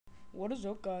What is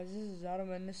up, guys? This is Adam,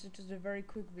 and this is just a very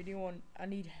quick video on I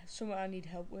need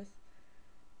help with.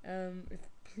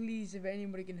 If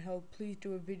anybody can help, please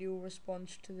do a video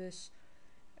response to this.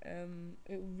 It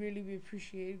would really be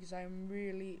appreciated because I'm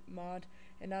really mad,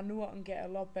 and I know I can get a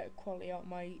lot better quality out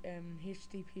my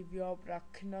HD PVR, but I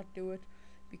cannot do it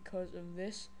because of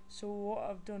this. So what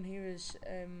I've done here is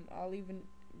I'll even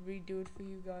redo it for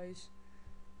you guys.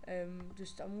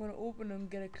 I'm gonna open and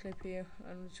get a clip here,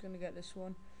 and I'm just gonna get this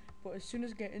one. But as soon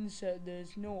as I get insert,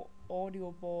 there's no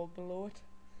audio bar below it.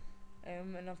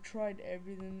 And I've tried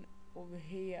everything over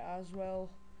here as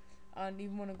well. And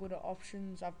even when I go to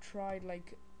options, I've tried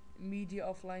like media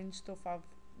offline stuff. I've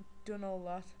done all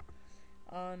that,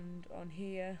 and on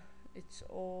here it's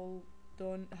all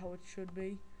done how it should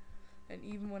be. And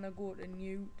even when I go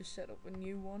to set up a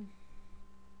new one,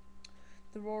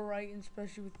 they're all right, and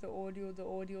especially with the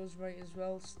audio's right as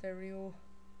well. Stereo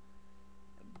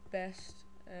best,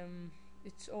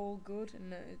 it's all good,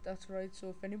 and that's right. So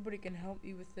if anybody can help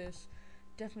me with this,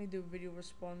 definitely do a video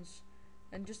response.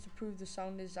 And just to prove the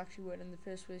sound is actually working in the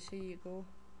first place, here you go.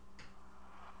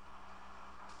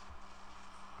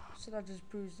 So that just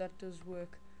proves that does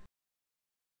work.